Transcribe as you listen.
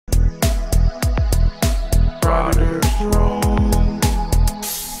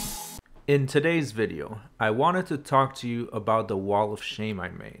In today's video, I wanted to talk to you about the wall of shame I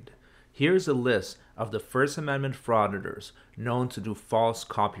made. Here's a list of the First Amendment frauditors known to do false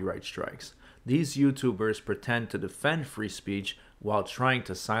copyright strikes. These YouTubers pretend to defend free speech while trying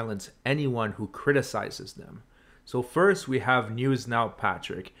to silence anyone who criticizes them. So first we have News Now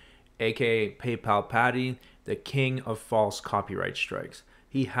Patrick, aka PayPal Patty, the king of false copyright strikes.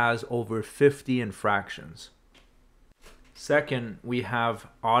 He has over 50 infractions. Second, we have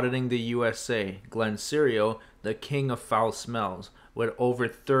Auditing the USA, Glenn Serio, the king of foul smells, with over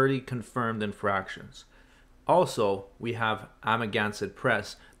 30 confirmed infractions. Also, we have Amagansett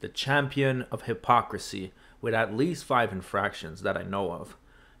Press, the champion of hypocrisy, with at least 5 infractions that I know of.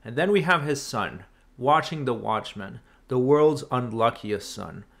 And then we have his son, Watching the Watchman, the world's unluckiest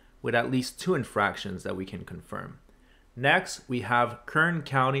son, with at least 2 infractions that we can confirm. Next, we have Kern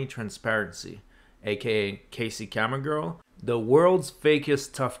County Transparency, aka Casey Camera Girl, the world's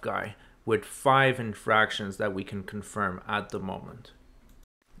fakest tough guy, with 5 infractions that we can confirm at the moment.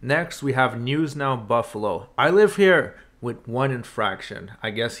 Next, we have News Now Buffalo. I live here, with 1 infraction. I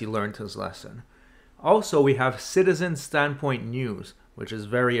guess he learned his lesson. Also, we have Citizen Standpoint News, which is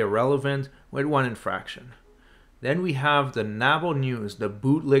very irrelevant, with 1 infraction. Then we have the Nabble News, the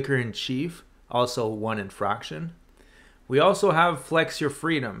bootlicker in chief, also 1 infraction. We also have Flex Your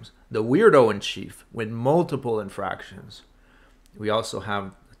Freedoms, the weirdo in chief, with multiple infractions. We also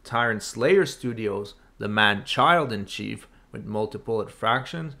have Tyrant Slayer Studios, the man child in chief, with multiple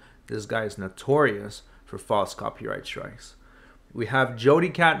infractions. This guy is notorious for false copyright strikes. We have Jody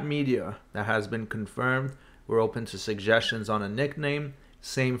Cat Media, that has been confirmed. We're open to suggestions on a nickname.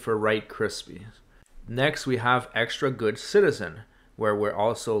 Same for Right Crispy. Next, we have Extra Good Citizen, where we're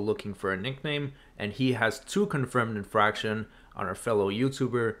also looking for a nickname, and he has 2 confirmed infractions on our fellow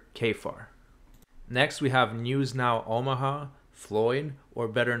YouTuber, Kfar. Next, we have News Now Omaha, Floyd, or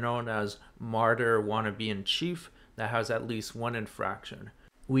better known as Martyr Wannabe in Chief, that has at least 1 infraction.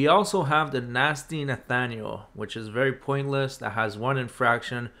 We also have the Nasty Nathaniel, which is very pointless, that has 1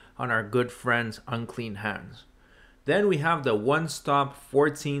 infraction on our good friend's Unclean Hands. Then we have the One Stop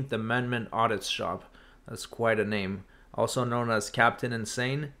 14th Amendment Audit Shop. That's quite a name. Also known as Captain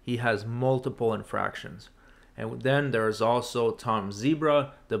Insane, he has multiple infractions. And then there's also Tom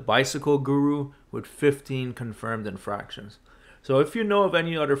Zebra, the bicycle guru, with 15 confirmed infractions. So if you know of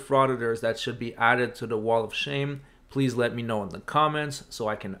any other frauditors that should be added to the wall of shame, please let me know in the comments so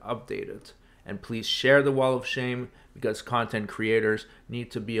I can update it. And please share the wall of shame because content creators need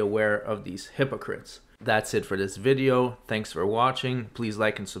to be aware of these hypocrites. That's it for this video. Thanks for watching. Please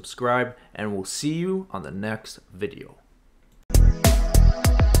like and subscribe, and we'll see you on the next video.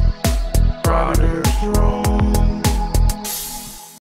 Frauditor.